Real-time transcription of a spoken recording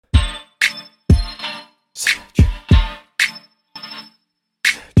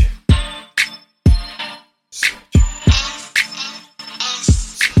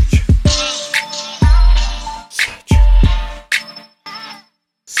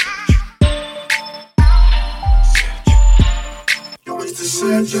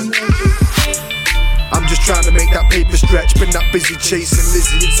surgeon. I'm just trying to make that paper stretch. Been that busy chasing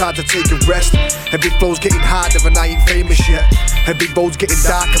Lizzie, it's hard to take a rest. Every flow's getting harder and I ain't famous yet. Every road's getting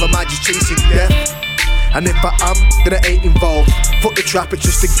darker, my mind just chasing death. And if I am, then I ain't involved. Fuck the trap, it's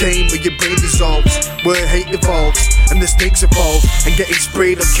just a game where your brain dissolves, where hate evolves and the stakes evolve. And getting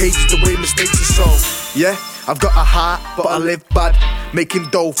sprayed on cages the way mistakes are solved. Yeah, I've got a heart, but I live bad.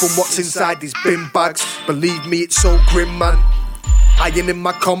 Making dough from what's inside these bin bags. Believe me, it's so grim, man. Iron in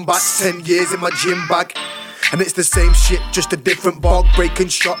my combats, 10 years in my gym bag. And it's the same shit, just a different bog. Breaking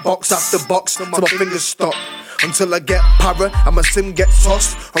shot box after box till my fingers stop. Until I get para and my sim gets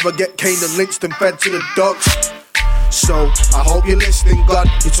tossed, or I get caned and lynched and fed to the dogs. So, I hope you're listening, God.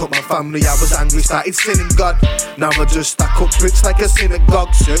 You took my family, I was angry, started sinning, God. Now I just stack up bricks like a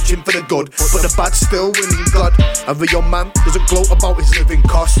synagogue, searching for the good, but the bad's still winning, God. A real man doesn't gloat about his living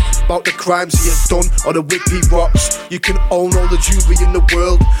costs, about the crimes he has done or the whip he rocks. You can own all the jewelry in the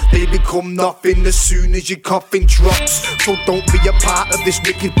world, they become nothing as soon as your coffin drops. So don't be a part of this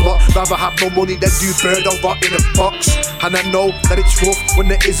wicked plot, rather have no money than do bird or rot in a box. And I know that it's rough when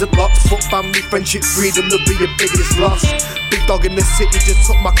there isn't lots, but family, friendship, freedom, they'll be your biggest loss. Big dog in the city just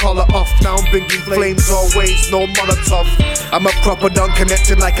took my collar off. Now I'm bringing flames always, no Molotov. I'm a proper don,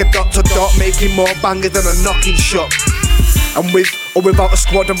 connected like a dot to dot, making more bangers than a knocking shop. And with or without a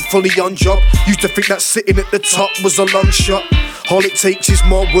squad, I'm fully on job. Used to think that sitting at the top was a long shot. All it takes is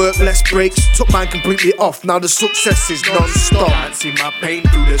more work, less breaks. Took mine completely off, now the success is non-stop. Can't see my pain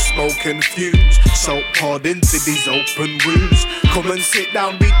through the smoke and fumes. Salt poured into these open wounds. Come and sit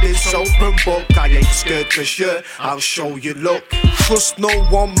down, read this open book. I ain't scared to share, I'll show you look. Trust no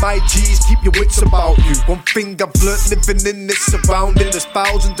one, my G's, keep your wits about you. One thing I've learnt living in this surrounding, there's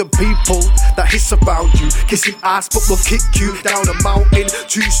thousands of people that hiss around you. Kissing ass but will kick you down a mountain.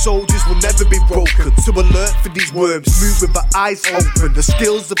 Two soldiers will never be broken. So alert for these worms, move with the eyes open. The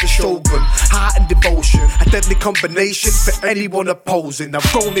skills of the shogun, heart and devotion, a deadly combination for anyone opposing. I've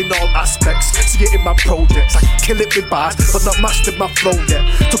grown in all aspects, see it in my projects. I can kill it with bars, but not mastered my flow yet.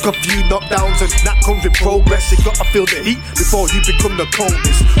 Took a few knockdowns and that comes with progress. You gotta feel the heat before you become the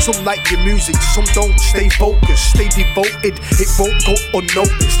coldest. Some like your music, some don't. Stay focused, stay devoted, it won't go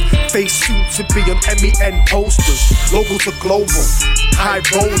unnoticed. Face soon to be on MEN posters, local to global, high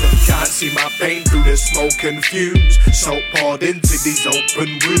roller. Can't see my pain through the smoke and fumes. Salt poured into these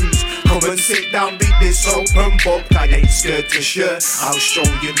open wounds. Come and sit down, read this open book. I ain't scared to share, I'll show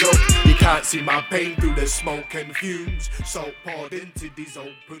you look. You can't see my pain through the smoke and fumes. Salt poured into these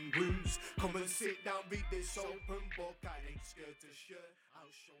open wounds. Come and sit down, read this open book. I ain't scared to share,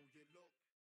 I'll show you look.